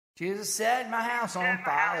Jesus set my house on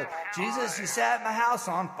fire. Jesus, you set my house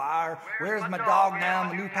on fire. Where's my dog now?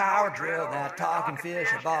 My new power drill. That talking fish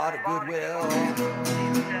I bought at Goodwill.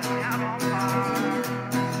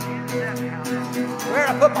 Where'd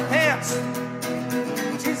I put my pants?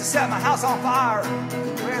 Jesus set my house on fire.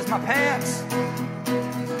 Where's my pants?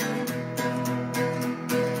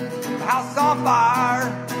 My house is on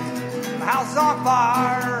fire. My house is on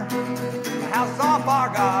fire. My house is on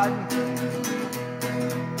fire, God.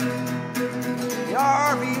 The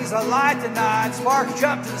RV's alight tonight. Sparks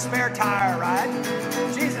jump to the spare tire, right?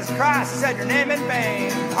 Jesus Christ, I said your name in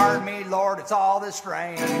vain. Pardon me, Lord, it's all this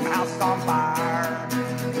strain. My house is on fire.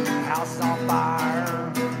 My house is on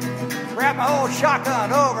fire. Grab my old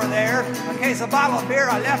shotgun over there. A case of bottle of beer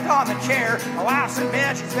I left on the chair. My wife's in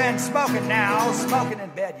bed, she's been smoking now. Smoking in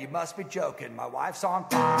bed, you must be joking. My wife's on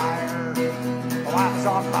fire. My wife is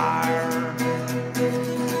on fire.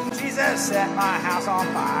 Jesus set my house on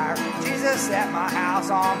fire. Jesus set my house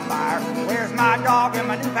on fire. Where's my dog and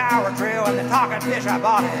my new power drill and the talking fish I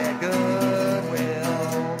bought at Goodwill?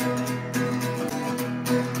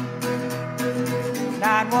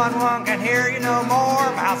 911 can hear you no more.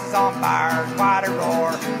 My house is on fire, quite a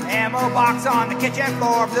roar. Ammo box on the kitchen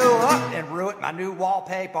floor blew up and ruined my new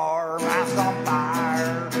wallpaper. My house is on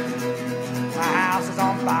fire. My house is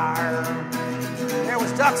on fire. There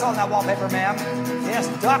was ducks on that wallpaper, ma'am. Yes,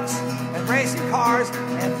 ducks and racing cars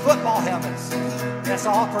and football helmets. Yes,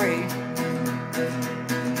 all three.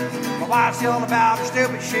 My wife's yelling about her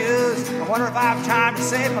stupid shoes. I wonder if I have time to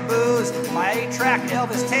save my booze. My 8-track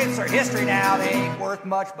Elvis tapes are history now. They ain't worth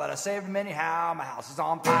much, but I saved them anyhow. My house is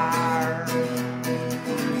on fire.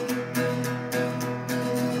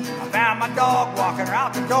 Found my dog walking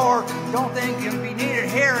out the door. Don't think you'll be needed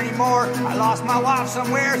here anymore. I lost my wife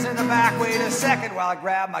somewheres in the back. Wait a second while I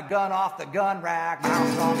grab my gun off the gun rack. My house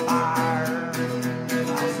is on fire.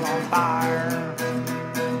 My house is on fire.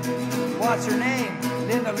 What's her name?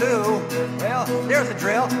 Linda Lou. Well, there's a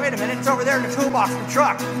drill. Wait a minute, it's over there in the toolbox of the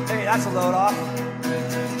truck. Hey, that's a load off.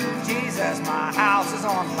 Jesus, my house is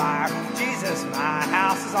on fire. Jesus, my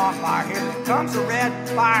house is on fire. Here comes a red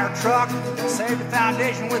fire truck. Save the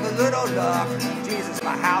foundation with a little luck. Jesus,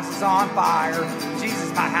 my house is on fire.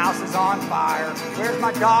 Jesus, my house is on fire. Where's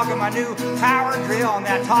my dog and my new power drill and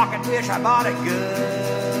that talking fish I bought at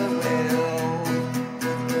Goodwill?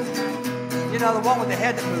 You know, the one with the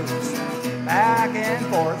head that moves back and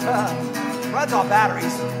forth. Runs on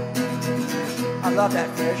batteries. I love that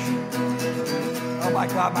fish. Oh my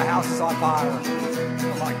God, my house is on fire.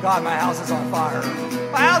 Oh my God, my house is on fire.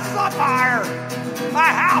 My house is on fire.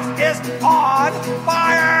 My house is on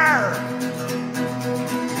fire.